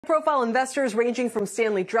Profile investors ranging from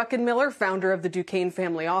Stanley Druckenmiller, founder of the Duquesne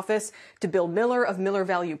family office, to Bill Miller of Miller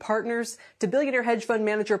Value Partners, to billionaire hedge fund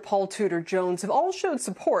manager Paul Tudor Jones have all showed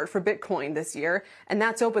support for Bitcoin this year, and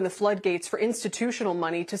that's opened the floodgates for institutional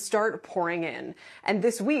money to start pouring in. And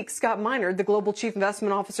this week, Scott Minerd, the global chief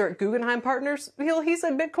investment officer at Guggenheim Partners, he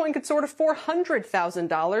said Bitcoin could soar to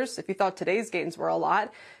 $400,000 if he thought today's gains were a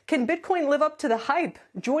lot. Can Bitcoin live up to the hype?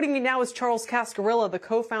 Joining me now is Charles Cascarilla, the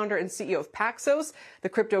co-founder and CEO of Paxos, the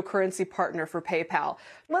cryptocurrency partner for PayPal.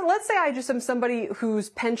 Let's say I just am somebody whose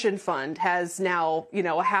pension fund has now, a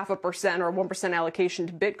 0.5% or 1% allocation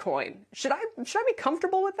to Bitcoin. Should I be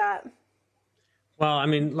comfortable with that? Well, I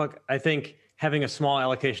mean, look, I think having a small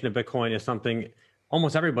allocation to Bitcoin is something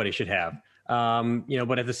almost everybody should have.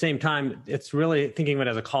 But at the same time, it's really thinking of it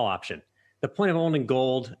as a call option. The point of owning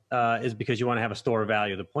gold is because you want to have a store of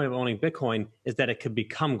value. The point of owning Bitcoin is that it could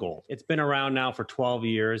become gold. It's been around now for 12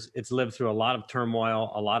 years. It's lived through a lot of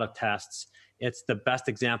turmoil, a lot of tests. It's the best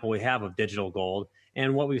example we have of digital gold.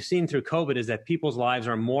 And what we've seen through COVID is that people's lives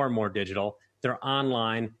are more and more digital. They're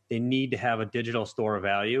online. They need to have a digital store of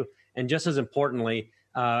value. And just as importantly,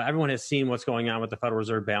 everyone has seen what's going on with the Federal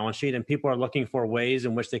Reserve balance sheet, and people are looking for ways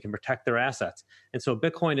in which they can protect their assets. And so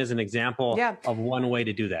Bitcoin is an example of one way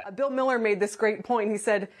to do that. Bill Miller made this great point. He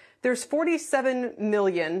said, there's 47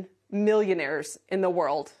 million millionaires in the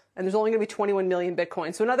world, and there's only going to be 21 million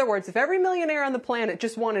Bitcoin. So in other words, if every millionaire on the planet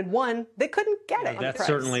just wanted one, they couldn't get it. That's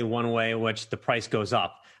certainly one way in which the price goes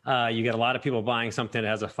up. You get a lot of people buying something that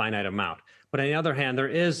has a finite amount. But on the other hand, there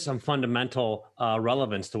is some fundamental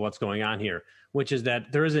relevance to what's going on here, which is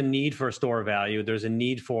that there is a need for a store of value. There's a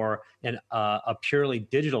need for a purely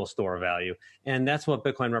digital store of value. And that's what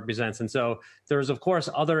Bitcoin represents. And so there's, of course,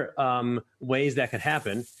 other ways that could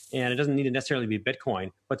happen. And it doesn't need to necessarily be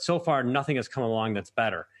Bitcoin. But so far, nothing has come along that's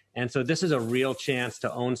better. And so this is a real chance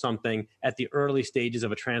to own something at the early stages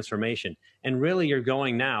of a transformation. And really, you're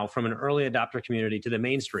going now from an early adopter community to the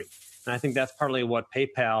mainstream. And I think that's partly what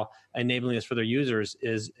PayPal enabling this for their users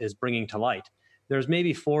is bringing to light. There's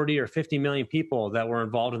maybe 40 or 50 million people that were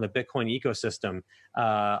involved in the Bitcoin ecosystem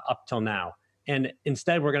up till now. And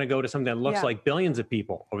instead, we're going to go to something that looks like billions of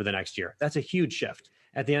people over the next year. That's a huge shift.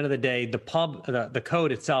 At the end of the day, the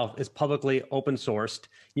code itself is publicly open sourced.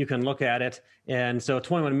 You can look at it. And so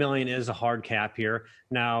 21 million is a hard cap here.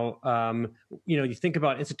 Now, you think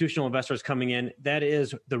about institutional investors coming in. That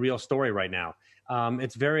is the real story right now.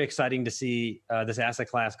 It's very exciting to see this asset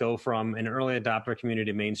class go from an early adopter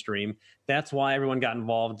community to mainstream. That's why everyone got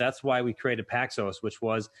involved. That's why we created Paxos, which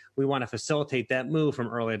was we want to facilitate that move from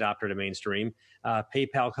early adopter to mainstream.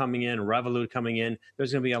 PayPal coming in, Revolut coming in.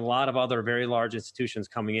 There's going to be a lot of other very large institutions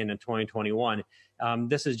coming in 2021.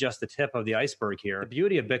 This is just the tip of the iceberg here. The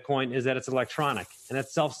beauty of Bitcoin is that it's electronic and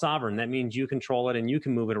it's self-sovereign. That means you control it and you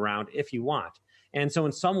can move it around if you want. And so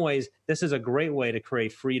in some ways, this is a great way to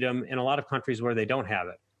create freedom in a lot of countries where they don't have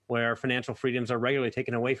it, where financial freedoms are regularly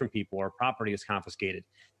taken away from people or property is confiscated.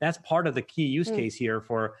 That's part of the key use case here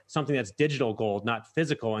for something that's digital gold, not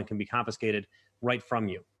physical, and can be confiscated right from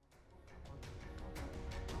you.